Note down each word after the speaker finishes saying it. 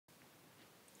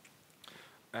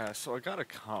So I got a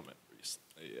comment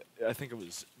recently. I think it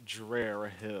was Dreher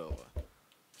Hill.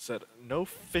 Said, no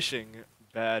fishing,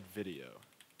 bad video.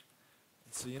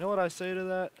 So you know what I say to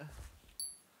that?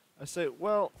 I say,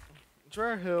 well,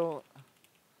 Dreher Hill,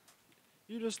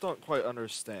 you just don't quite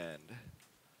understand.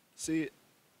 See,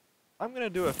 I'm gonna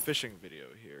do a fishing video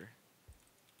here.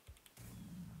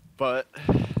 But,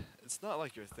 it's not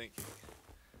like you're thinking.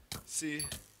 See,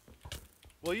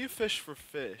 well, you fish for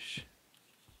fish.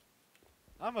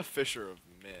 I'm a fisher of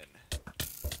men.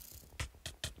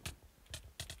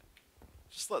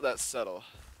 Just let that settle.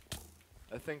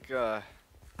 I think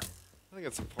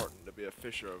it's important to be a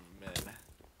fisher of men.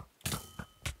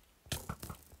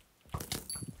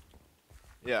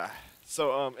 Yeah.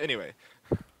 So anyway,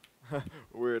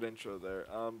 weird intro there.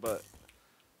 But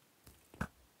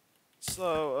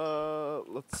so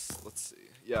let's see.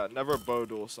 Yeah, never bow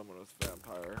duel someone with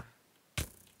vampire.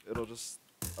 It'll just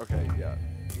okay. Yeah.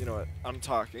 You know what? I'm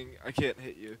talking. I can't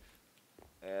hit you.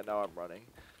 And now I'm running.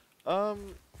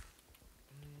 Um.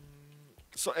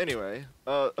 So anyway,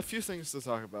 a few things to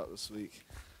talk about this week.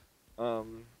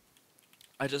 Um,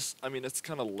 I mean, it's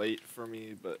kind of late for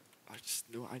me, but I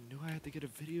knew I had to get a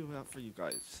video out for you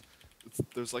guys.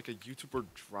 There's like a YouTuber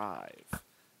drive,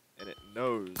 and it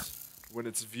knows when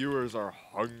its viewers are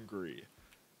hungry.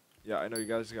 Yeah, I know you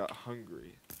guys got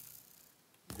hungry.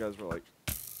 You guys were like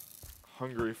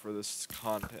hungry for this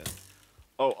content.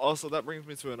 Oh, also that brings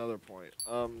me to another point.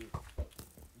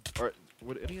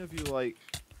 Would any of you like?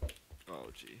 Oh,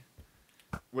 gee.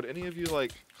 Would any of you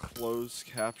like closed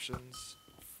captions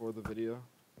for the video?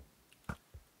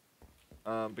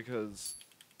 Because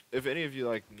if any of you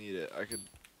like need it, I could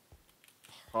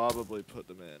probably put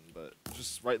them in, but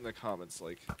just write in the comments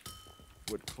like,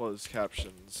 would closed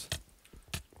captions,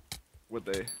 would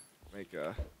they make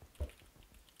a,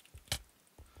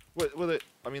 would it,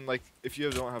 I mean like, if you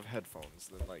don't have headphones,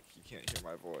 then like you can't hear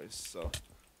my voice, so,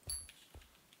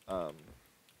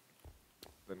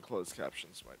 then closed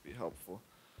captions might be helpful.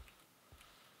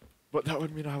 But that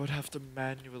would mean I would have to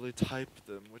manually type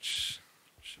them, which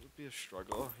would be a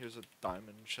struggle. Here's a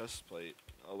diamond chest plate.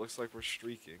 Oh, looks like we're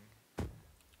streaking.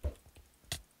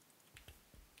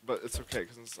 But it's okay,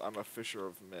 because I'm a fisher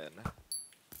of men.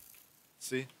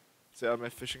 See? See, I have my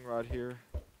fishing rod here.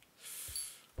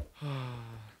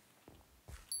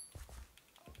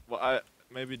 Well,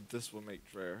 maybe this will make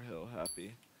Dreher Hill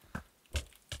happy.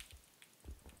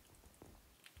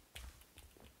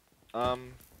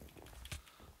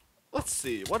 Let's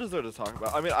see. What is there to talk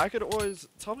about? I mean, I could always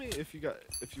tell me if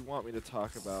you want me to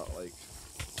talk about like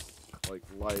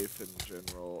life in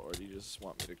general, or do you just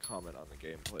want me to comment on the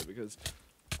gameplay? Because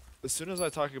as soon as I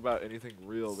talk about anything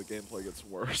real, the gameplay gets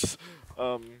worse.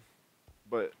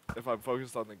 But if I'm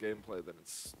focused on the gameplay, then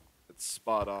it's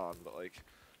spot on. But like,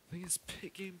 the thing is,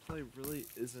 pit gameplay really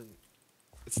isn't.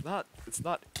 It's not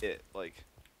it. Like,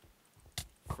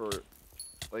 for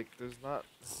like, there's not.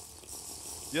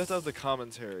 You have to have the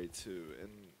commentary too, and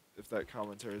if that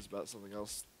commentary is about something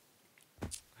else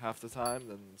half the time,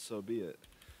 then so be it.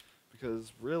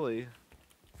 Because really,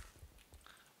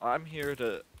 I'm here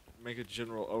to make a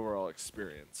general overall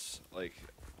experience. Like,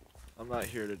 I'm not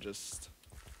here to just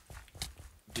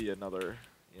be another,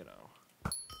 you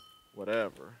know,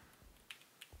 whatever.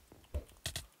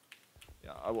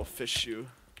 Yeah, I will fish you.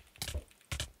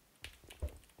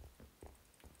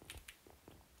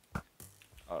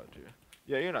 Oh, dear.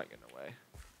 Yeah, you're not getting away.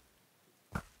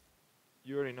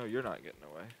 You already know you're not getting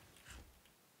away.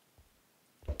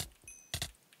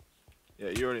 Yeah,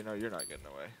 you already know you're not getting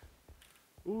away.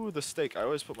 Ooh, the steak. I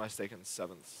always put my steak in the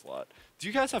 7th slot. Do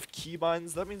you guys have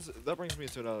keybinds? That brings me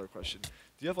to another question. Do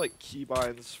you have like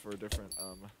keybinds for different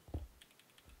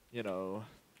you know,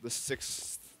 the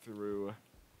 6th through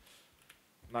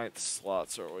 9th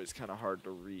slots are always kind of hard to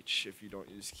reach if you don't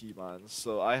use keybinds.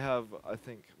 So I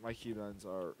think my keybinds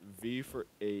are V for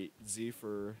 8, Z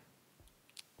for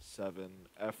 7,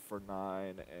 F for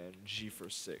 9, and G for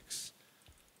 6.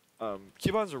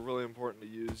 Keybinds are really important to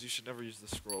use. You should never use the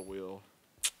scroll wheel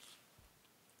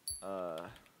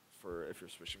for if you're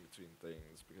switching between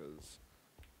things, because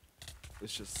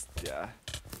it's just, yeah.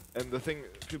 And the thing,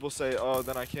 people say, oh,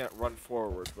 then I can't run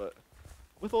forward, but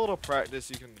with a little practice,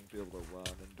 you can be able to run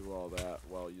and do all that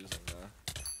while using the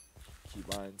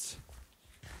keybinds.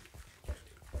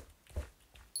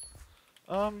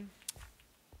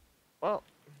 Well,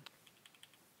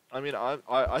 I mean,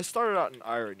 I started out in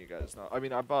iron, you guys know. I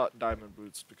mean, I bought diamond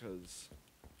boots because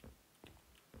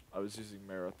I was using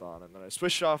marathon, and then I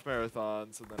switched off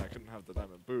marathon, so then I couldn't have the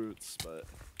diamond boots, but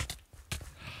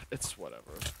it's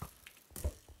whatever.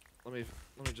 Let me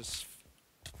just.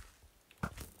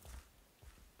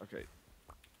 Okay.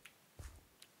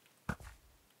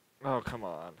 Oh, come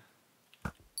on.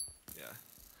 Yeah.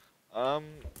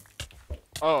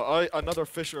 Oh, another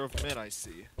Fisher of Min I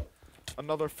see.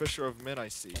 Another Fisher of Min I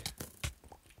see.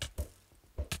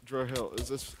 Drew Hill, is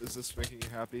this making you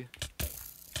happy?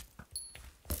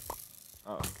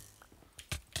 Oh.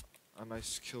 A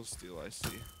nice kill steal I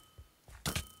see.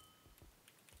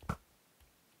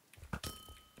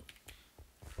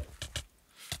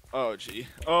 Oh gee.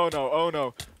 Oh no, oh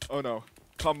no, oh no.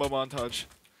 Combo montage.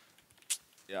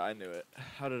 Yeah, I knew it.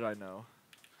 How did I know?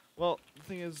 Well, the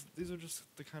thing is, these are just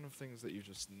the kind of things that you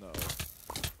just know.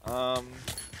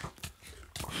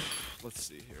 Let's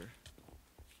see here.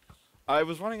 I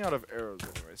was running out of arrows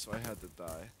anyway, so I had to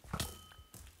die.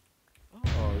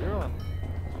 Oh, you're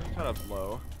kind of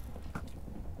low.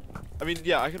 I mean,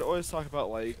 yeah, I could always talk about,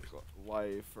 like,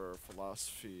 life or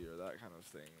philosophy or that kind of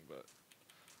thing, but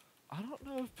I don't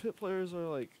know if pit players are,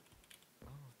 like, oh,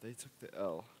 they took the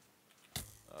L.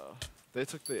 They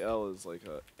took the L as, like,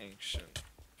 a ancient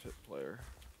pit player.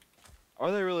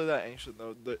 Are they really that ancient,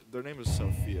 though? Their name is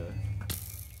Sophia.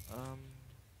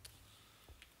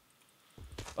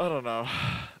 I don't know.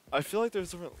 I feel like there's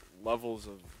different levels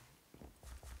of,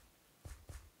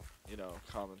 you know,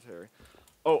 commentary.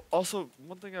 Oh, also,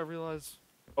 one thing I realized...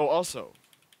 Oh, also,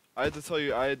 I had to tell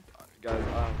you, guys,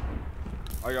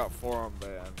 I got forum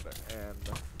banned, and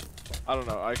I don't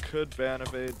know, I could ban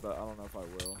evade, but I don't know if I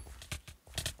will.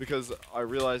 Because I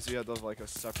realized you had to have, like, a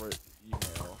separate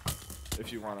email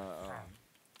if you wanna,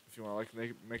 like,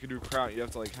 make a new account, you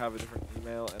have to, like, have a different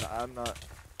email, and I'm not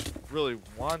really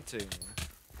wanting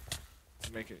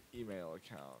to make an email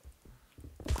account.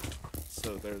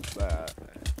 So there's that.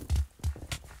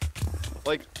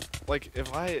 Like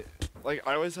if I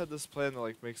always had this plan to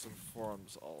like make some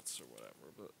forums alts or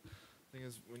whatever, but the thing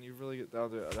is when you really get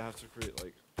down to it, I'd have to create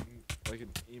like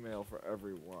an email for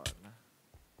everyone.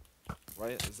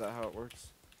 Right? Is that how it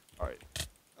works? Alright.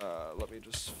 Let me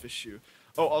just fish you.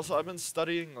 Oh, also I've been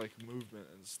studying like movement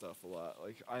and stuff a lot.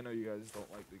 Like I know you guys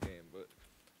don't like the game, but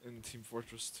in Team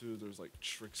Fortress 2 there's like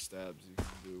trick stabs you can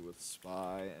do with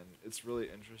Spy, and it's really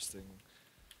interesting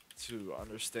to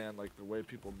understand like the way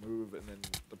people move and then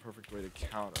the perfect way to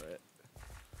counter it.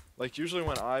 Like usually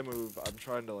when I move, I'm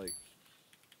trying to like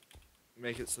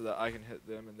make it so that I can hit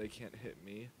them and they can't hit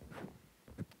me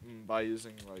by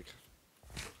using like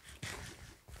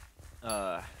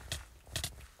by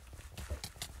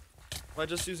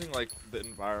just using like the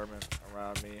environment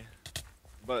around me.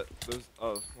 But there's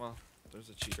there's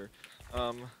a cheater.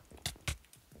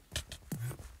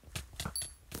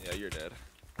 Yeah, you're dead.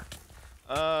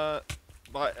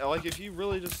 But like if you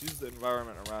really just use the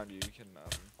environment around you, you can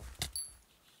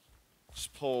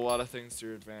just pull a lot of things to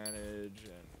your advantage,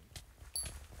 and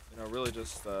you know really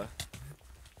just get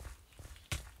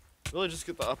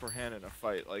the upper hand in a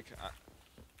fight. Like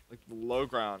the low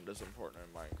ground is important in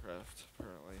Minecraft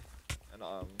apparently. And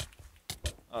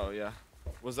oh yeah,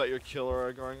 was that your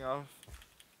killer going off?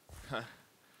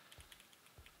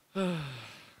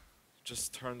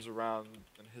 Just turns around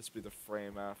and hits me the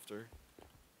frame after.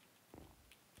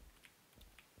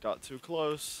 Got too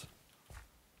close.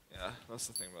 Yeah, that's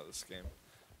the thing about this game.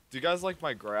 Do you guys like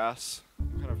my grass?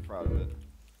 I'm kind of proud of it.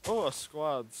 Oh, a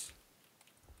squads.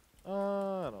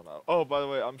 I don't know. Oh, by the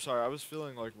way, I'm sorry. I was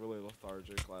feeling like really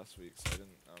lethargic last week, so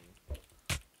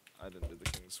I didn't do the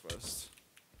King's Quest.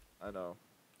 I know.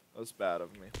 That was bad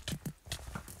of me.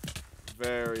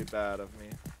 Very bad of me.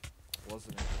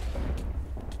 Wasn't it?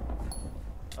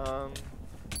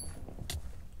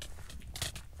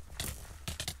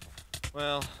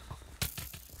 Well,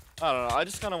 I don't know. I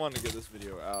just kind of wanted to get this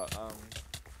video out.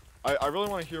 I really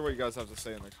want to hear what you guys have to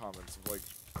say in the comments. Of, like,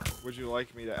 would you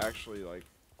like me to actually, like,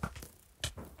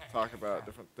 talk about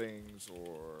different things,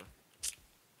 or...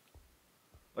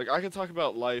 Like, I could talk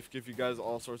about life, give you guys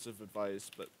all sorts of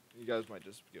advice, but you guys might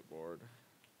just get bored.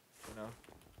 You know?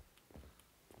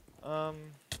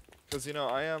 Because, you know,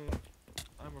 I'm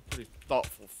a pretty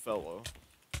thoughtful fellow.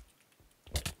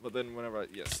 But then whenever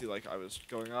see, like, I was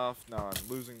going off, now I'm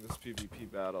losing this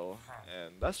PvP battle,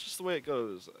 and that's just the way it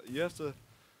goes. You have to,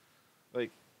 like,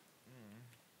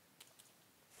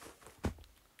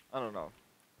 I don't know.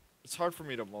 It's hard for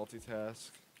me to multitask,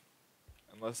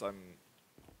 unless I'm,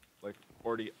 like,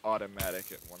 already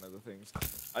automatic at one of the things.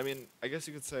 I mean, I guess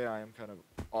you could say I am kind of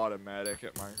automatic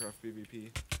at Minecraft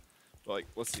PvP. But, like,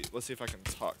 let's see if I can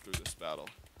talk through this battle.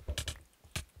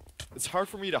 It's hard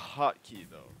for me to hotkey,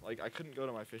 though. Like, I couldn't go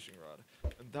to my fishing rod.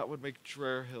 And that would make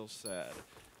Dreher Hill sad.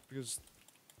 Because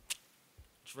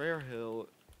Dreher Hill,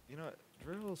 you know,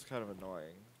 Dreher Hill is kind of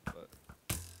annoying, but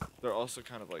they're also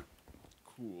kind of, like,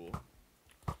 cool.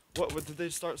 What did they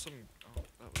start some... Oh,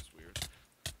 that was weird.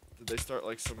 Did they start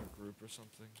like some group or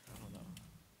something. I don't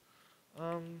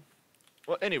know.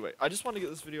 Well, anyway, I just want to get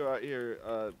this video out here.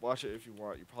 Watch it if you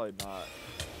want. You're probably not.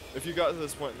 If you got to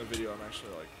this point in the video, I'm actually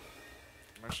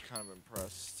kind of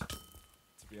impressed,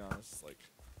 to be honest. Like,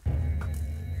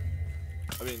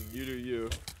 I mean, you do you.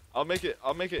 I'll make it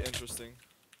interesting.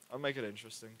 I'll make it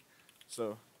interesting.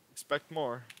 So expect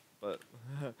more, but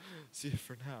see you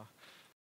for now.